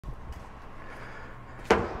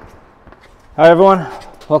Hi everyone,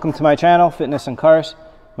 welcome to my channel, Fitness and Cars.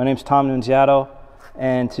 My name is Tom Nunziato,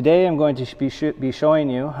 and today I'm going to be showing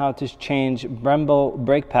you how to change Brembo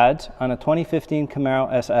brake pads on a 2015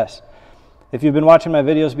 Camaro SS. If you've been watching my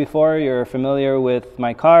videos before, you're familiar with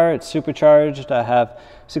my car. It's supercharged. I have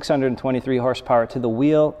 623 horsepower to the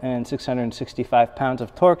wheel and 665 pounds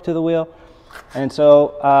of torque to the wheel. And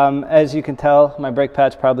so, as you can tell, my brake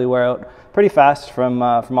pads probably wear out pretty fast from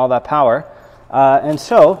all that power. And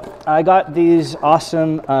so I got these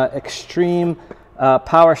awesome extreme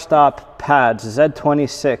power stop pads,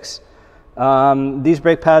 Z26. These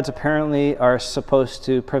brake pads apparently are supposed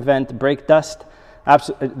to prevent brake dust.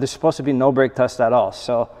 There's supposed to be no brake dust at all.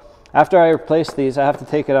 So after I replace these, I have to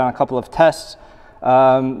take it on a couple of tests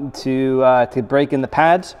to break in the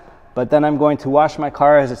pads. But then I'm going to wash my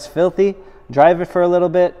car as it's filthy, drive it for a little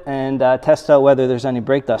bit, and test out whether there's any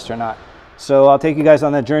brake dust or not. So I'll take you guys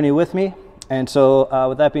on that journey with me. And so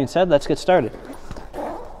with that being said, let's get started.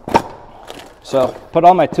 So put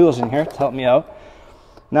all my tools in here to help me out.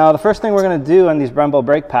 Now the first thing we're going to do on these Brembo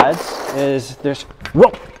brake pads is there's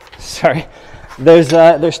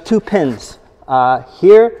two pins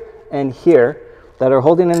here and here that are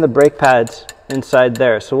holding in the brake pads inside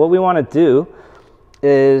there. So what we want to do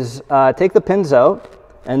is take the pins out,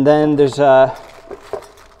 and then there's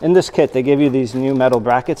in this kit they give you these new metal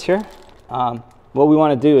brackets here. What we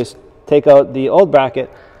want to do is take out the old bracket,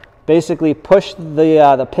 basically push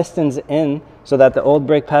the pistons in so that the old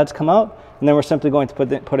brake pads come out, and then we're simply going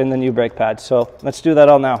to put in the new brake pads. So let's do that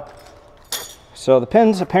all now. So the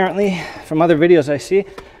pins, apparently from other videos I see, you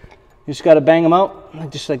just got to bang them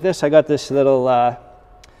out just like this. I got this little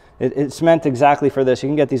it's meant exactly for this. You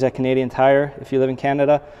can get these at Canadian Tire if you live in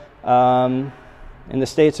Canada. In the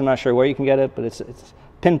States, I'm not sure where you can get it, but it's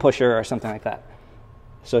pin pusher or something like that.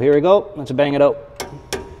 So here we go, let's bang it out.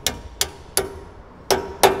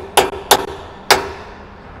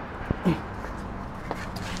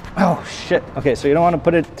 Oh shit, okay, so you don't want to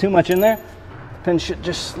put it too much in there. The pin should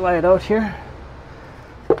just slide out here.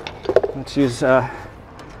 Let's use one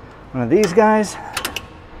of these guys.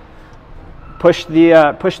 Push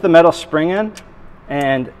the metal spring in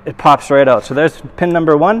and it pops right out. So there's pin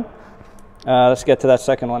number one. Let's get to that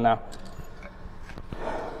second one now.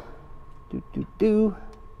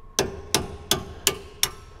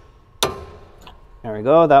 There we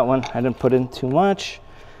go, that one I didn't put in too much.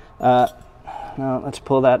 Now let's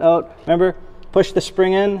pull that out. Remember, push the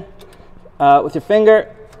spring in with your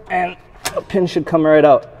finger and the pin should come right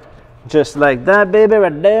out. Just like that, baby,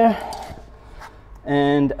 right there.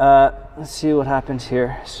 And let's see what happens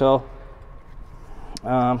here. So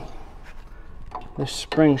this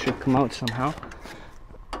spring should come out somehow.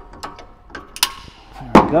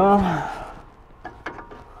 There we go.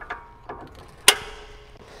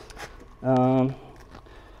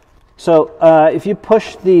 So if you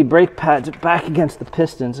push the brake pads back against the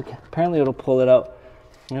pistons, apparently it'll pull it out.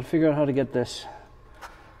 I'm gonna figure out how to get this.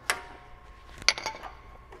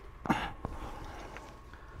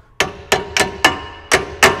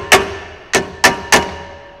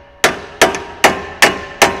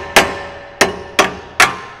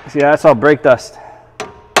 See, that's all brake dust.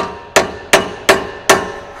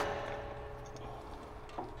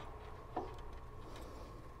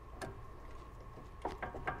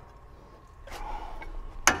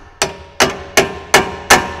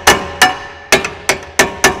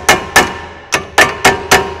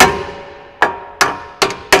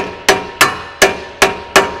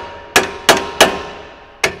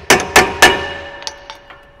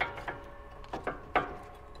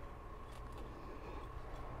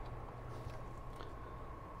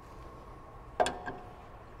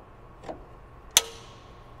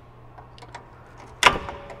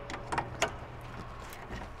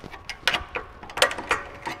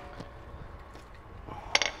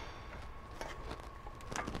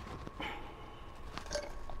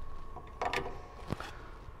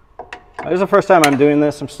 This is the first time I'm doing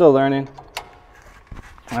this. I'm still learning.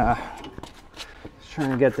 Just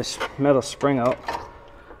trying to get this metal spring out.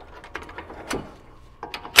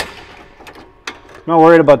 I'm not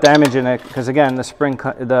worried about damaging it because, again, the spring,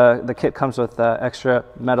 the kit comes with extra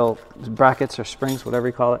metal brackets or springs, whatever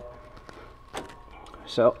you call it.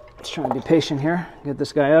 So let's try and be patient here. Get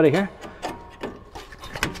this guy out of here.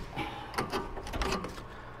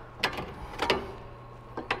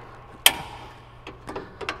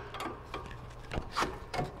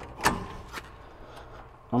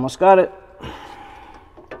 Almost got it.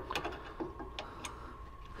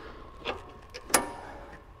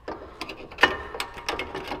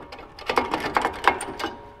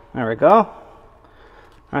 There we go.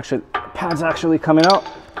 Actually, pad's actually coming out.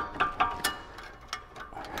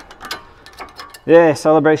 Yay,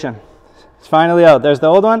 celebration. It's finally out. There's the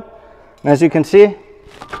old one. And as you can see,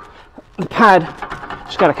 the pad,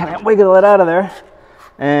 just gotta kind of wiggle it out of there.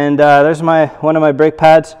 And there's one of my brake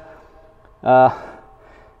pads.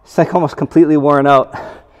 It's like almost completely worn out.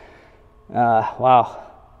 Wow.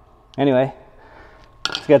 Anyway,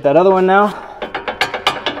 let's get that other one now.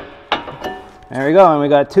 There we go, and we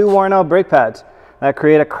got 2 worn out brake pads that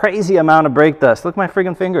create a crazy amount of brake dust. Look at my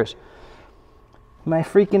freaking fingers. My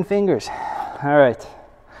freaking fingers. All right.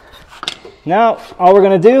 Now, all we're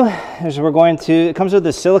gonna do is it comes with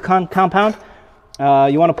this silicone compound.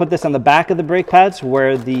 You wanna put this on the back of the brake pads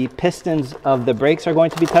where the pistons of the brakes are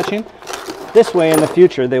going to be touching. This way in the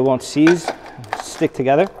future, they won't stick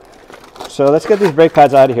together. So let's get these brake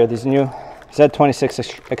pads out of here. These new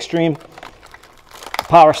Z26 Extreme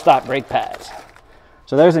Power Stop brake pads.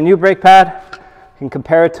 So there's a new brake pad. You can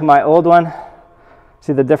compare it to my old one.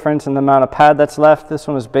 See the difference in the amount of pad that's left? This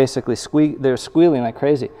one is basically they're squealing like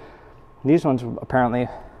crazy. These ones apparently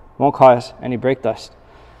won't cause any brake dust.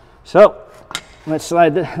 So let's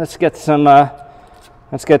get some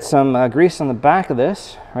grease on the back of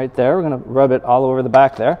this right there. We're gonna rub it all over the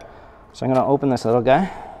back there. So I'm gonna open this little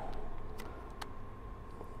guy.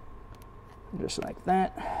 Just like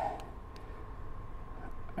that.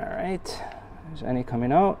 All right, there's any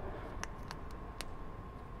coming out.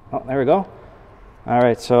 Oh, there we go. All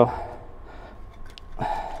right, so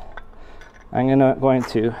I'm going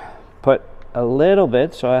to put a little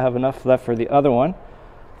bit so I have enough left for the other one,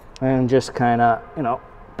 and just kind of,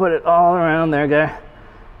 put it all around there, guy,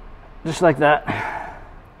 just like that.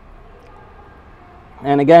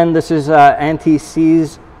 And again, this is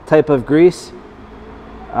anti-seize type of grease.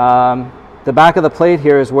 The back of the plate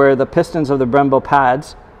here is where the pistons of the Brembo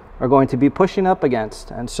pads are going to be pushing up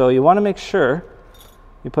against, and so you want to make sure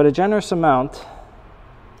you put a generous amount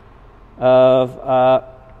of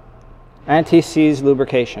anti-seize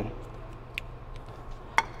lubrication.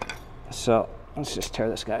 So let's just tear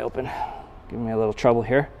this guy open. Giving me a little trouble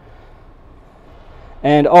here.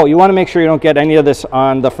 And oh, you want to make sure you don't get any of this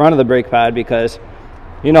on the front of the brake pad, because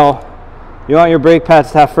you want your brake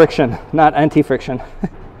pads to have friction, not anti-friction.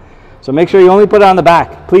 So make sure you only put it on the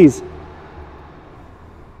back, please.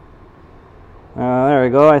 There we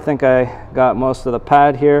go. I think I got most of the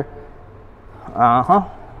pad here. I'm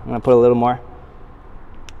gonna put a little more.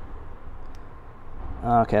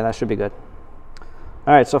 Okay, that should be good.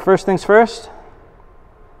 All right, so first things first,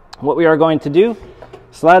 what we are going to do,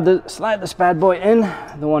 slide this bad boy in,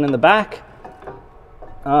 the one in the back.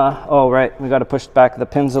 Oh right, we got to push back the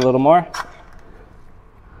pins a little more.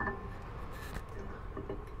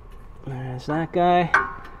 There's that guy.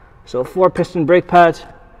 So 4 piston brake pads,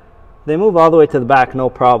 they move all the way to the back, no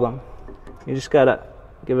problem. You just gotta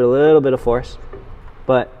give it a little bit of force.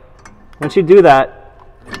 But once you do that,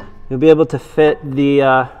 you'll be able to fit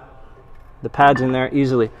the pads in there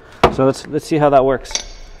easily. So let's see how that works.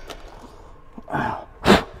 All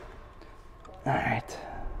right.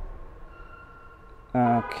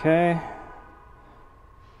 Okay.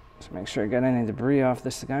 Just make sure I get any debris off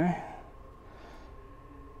this guy.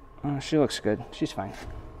 Oh, she looks good. She's fine.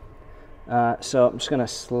 So I'm just gonna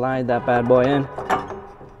slide that bad boy in.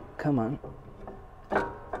 Come on.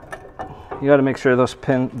 You got to make sure those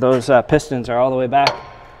pistons are all the way back,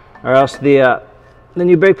 or else the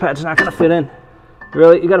new brake pad's not gonna fit in.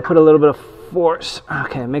 You got to put a little bit of force.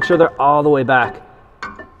 Okay, make sure they're all the way back.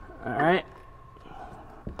 All right.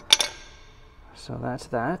 So that's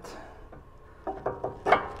that.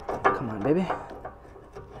 Come on, baby.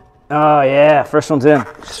 Oh yeah, first one's in.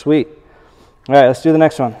 Sweet. All right, let's do the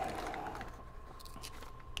next one.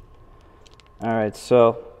 All right,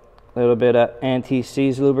 so a little bit of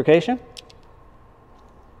anti-seize lubrication.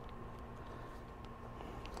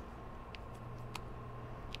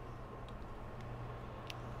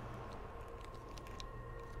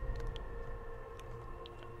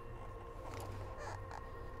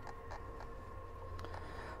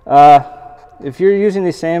 If you're using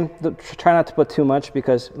the same, try not to put too much,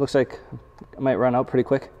 because it looks like it might run out pretty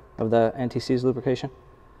quick of the anti-seize lubrication.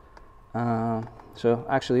 So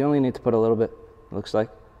actually you only need to put a little bit, it looks like.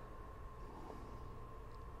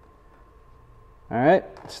 All right,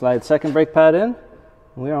 slide second brake pad in.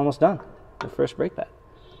 We're almost done, the first brake pad.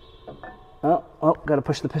 Oh, got to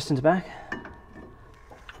push the pistons back.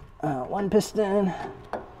 One piston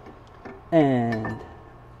and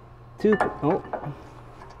 2. Oh.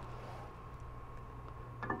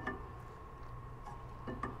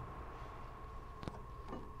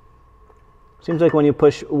 Seems like when you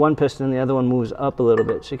push one piston, the other one moves up a little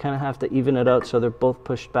bit. So you kind of have to even it out so they're both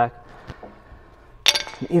pushed back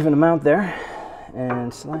an even amount there.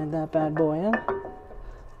 And slide that bad boy in.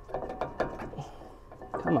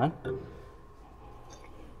 Come on.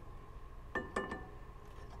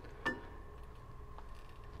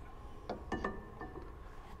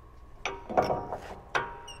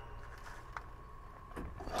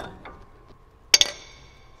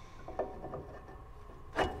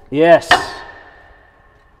 Yes.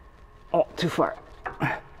 Oh, too far. All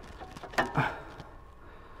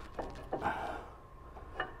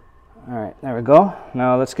right, there we go.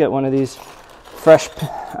 Now let's get one of these fresh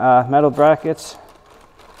metal brackets.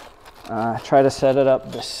 Try to set it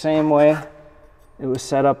up the same way it was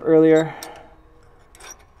set up earlier.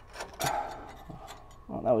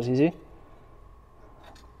 Well, that was easy.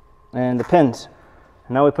 And the pins.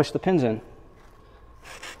 And now we push the pins in.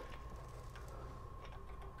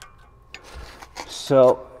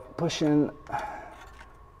 So push in.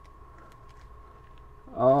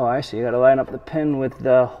 Oh, I see. You got to line up the pin with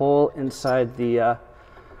the hole inside the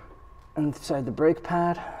brake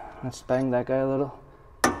pad. Let's bang that guy a little.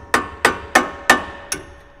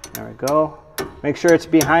 There we go. Make sure it's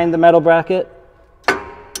behind the metal bracket.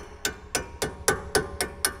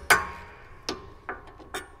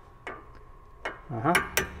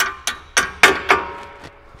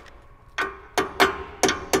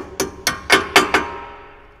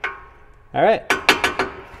 All right.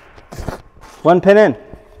 One pin in.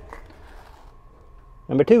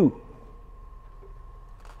 Number 2.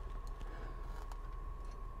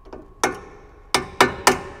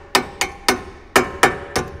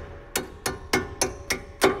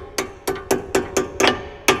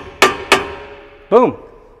 Boom,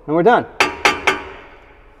 and we're done.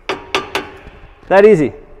 That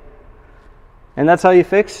easy. And that's how you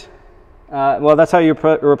fix, well, that's how you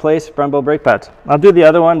replace Brembo brake pads. I'll do the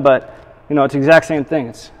other one, but you know, it's the exact same thing.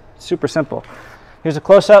 It's super simple. Here's a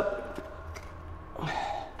close-up.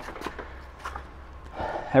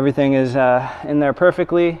 Everything is in there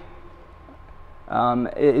perfectly.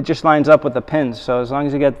 It just lines up with the pins. So as long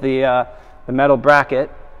as you get the metal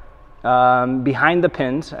bracket behind the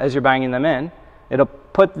pins as you're banging them in, it'll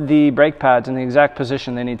put the brake pads in the exact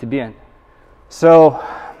position they need to be in. So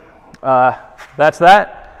that's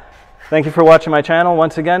that. Thank you for watching my channel.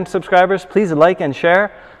 Once again, subscribers, please like and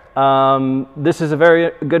share. This is a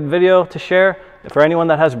very good video to share for anyone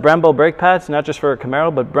that has Brembo brake pads, not just for a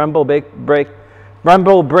Camaro, but Brembo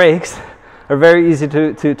brakes are very easy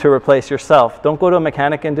to replace yourself. Don't go to a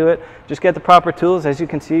mechanic and do it. Just get the proper tools. As you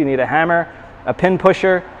can see, you need a hammer, a pin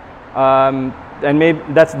pusher, and maybe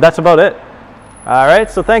that's about it. All right,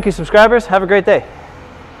 so thank you, subscribers. Have a great day.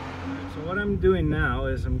 So what I'm doing now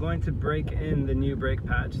is I'm going to break in the new brake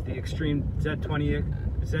pads, the Extreme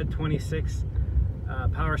Z26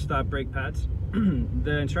 power stop brake pads.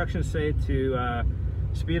 The instructions say to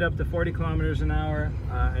speed up to 40 kilometers an hour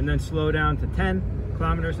and then slow down to 10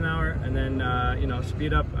 kilometers an hour, and then you know,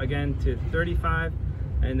 speed up again to 35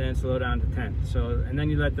 and then slow down to 10. So, and then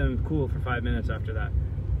you let them cool for 5 minutes after that.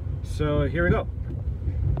 So here we go.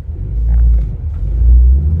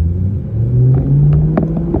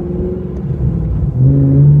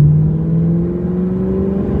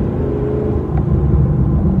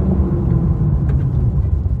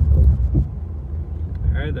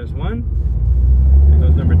 There's one. There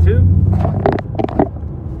goes number 2.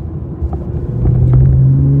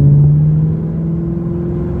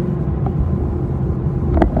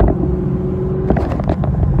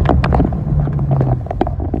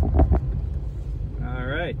 All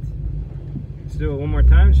right. Let's do it one more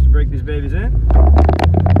time just to break these babies in.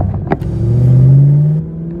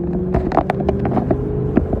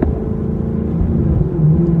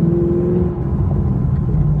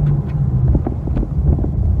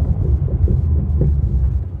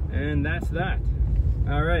 That's that.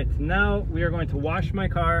 All right, now we are going to wash my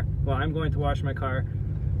car. Well, I'm going to wash my car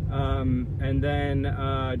and then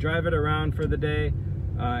drive it around for the day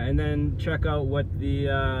and then check out what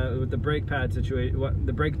the brake pad situation, what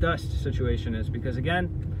the brake dust situation is, because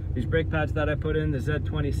again, these brake pads that I put in, the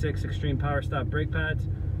Z26 Extreme Power Stop brake pads,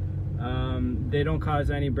 they don't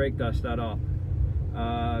cause any brake dust at all.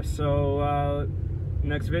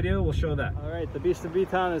 Next video we'll show that. All right, the Beast of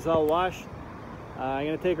B-Town is all washed. I'm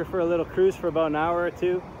going to take her for a little cruise for about an hour or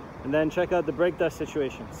 2 and then check out the brake dust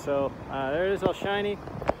situation. So there it is, all shiny.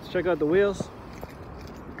 Let's check out the wheels.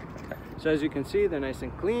 So as you can see, they're nice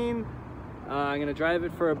and clean. I'm going to drive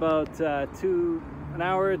it for about an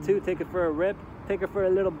hour or 2, take it for a rip, take it for a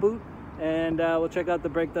little boot, and we'll check out the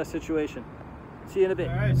brake dust situation. See you in a bit.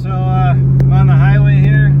 All right, so I'm on the highway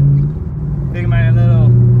here, taking my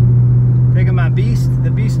Beast,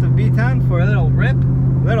 the Beast of B-Town, for a little rip,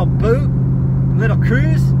 little boot, little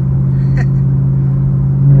cruise.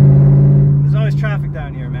 There's always traffic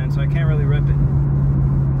down here, man, so I can't really rip it.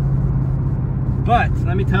 But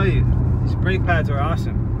let me tell you, these brake pads are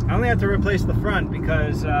awesome. I only had to replace the front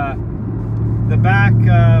because the back,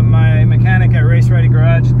 my mechanic at Race Ready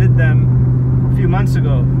Garage did them a few months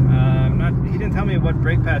ago. He didn't tell me what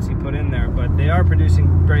brake pads he put in there, but they are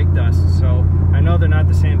producing brake dust, so I know they're not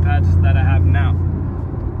the same pads that I have now.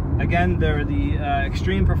 Again, they're the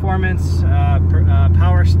Extreme Performance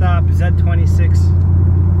Power Stop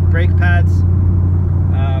Z26 brake pads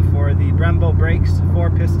for the Brembo brakes,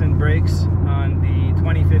 4-piston brakes on the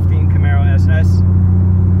 2015 Camaro SS.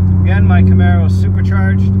 Again, my Camaro is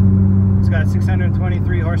supercharged. It's got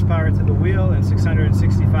 623 horsepower to the wheel and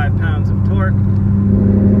 665 pounds of torque.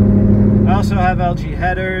 I also have LG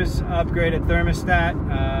headers, upgraded thermostat,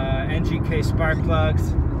 NGK spark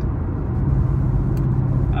plugs,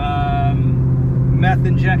 meth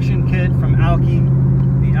injection kit from Alki,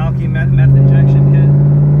 the Alki meth injection kit.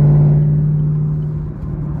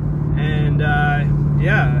 And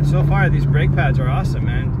yeah, so far these brake pads are awesome,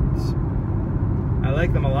 man. I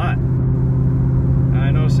like them a lot. I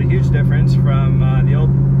noticed a huge difference from the old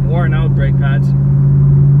worn out brake pads.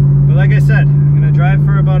 But like I said, I'm gonna drive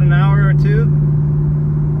for about an hour or two,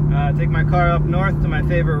 take my car up north to my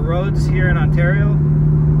favorite roads here in Ontario,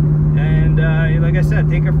 and like I said,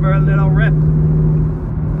 take her for a little rip.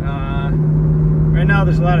 Right now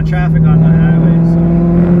there's a lot of traffic on the highway, so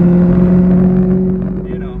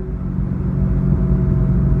you know,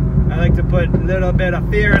 I like to put a little bit of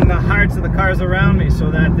fear in the hearts of the cars around me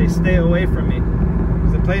so that they stay away from me.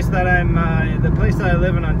 The place that I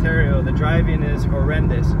live in Ontario, the driving is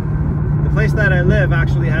horrendous. The place that I live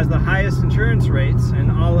actually has the highest insurance rates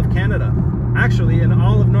in all of Canada, actually in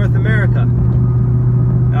all of North America.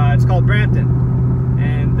 It's called Brampton,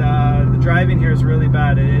 and the driving here is really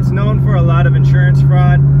bad. It's known for a lot of insurance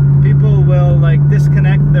fraud. People will like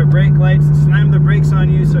disconnect their brake lights and slam their brakes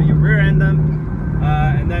on you so you rear end them,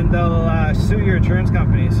 and then they'll sue your insurance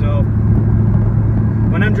company. So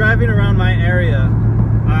when I'm driving around my area,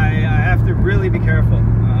 I have to really be careful.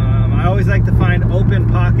 I always like to find open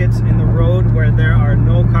pockets in the road where there are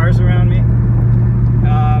no cars around me.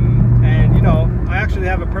 And you know, I actually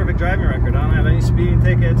have a perfect driving record. I don't have any speeding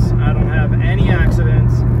tickets. I don't have any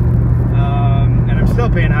accidents. And I'm still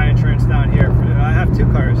paying high insurance down here. I have two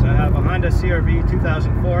cars. I have a Honda CR-V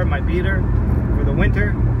 2004, my beater for the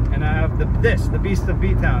winter, and I have the Beast of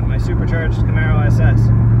B-Town, my supercharged Camaro SS.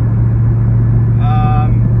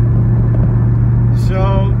 So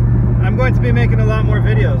I'm going to be making a lot more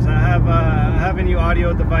videos. I have a new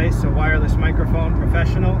audio device, a wireless microphone,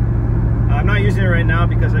 professional. I'm not using it right now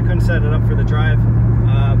because I couldn't set it up for the drive,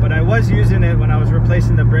 but I was using it when I was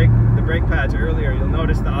replacing the brake pads earlier. You'll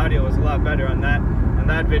notice the audio was a lot better on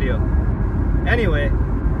that video. Anyway,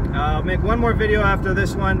 I'll make one more video after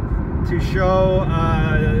this one to show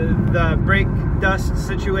the brake dust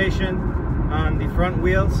situation on the front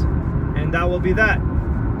wheels, and that will be that.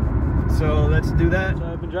 So let's do that. So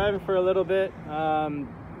I've been driving for a little bit.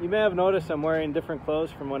 You may have noticed I'm wearing different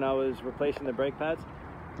clothes from when I was replacing the brake pads.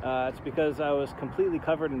 It's because I was completely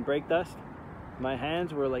covered in brake dust. My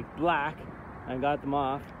hands were like black. I got them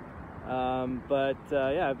off.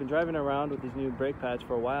 Yeah, I've been driving around with these new brake pads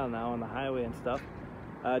for a while now on the highway and stuff,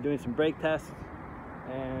 doing some brake tests,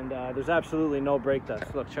 and there's absolutely no brake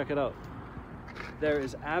dust. Look, check it out. There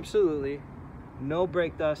is absolutely no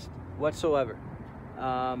brake dust whatsoever.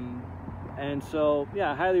 And so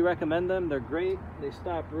yeah, I highly recommend them. They're great. They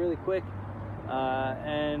stop really quick,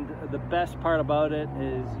 and the best part about it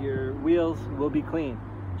is your wheels will be clean,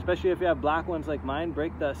 especially if you have black ones like mine.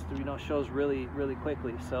 Brake dust, you know, shows really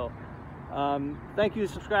quickly. So thank you,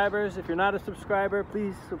 subscribers. If you're not a subscriber,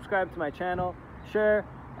 please subscribe to my channel, share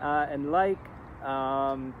and like,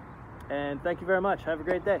 and thank you very much. Have a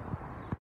great day.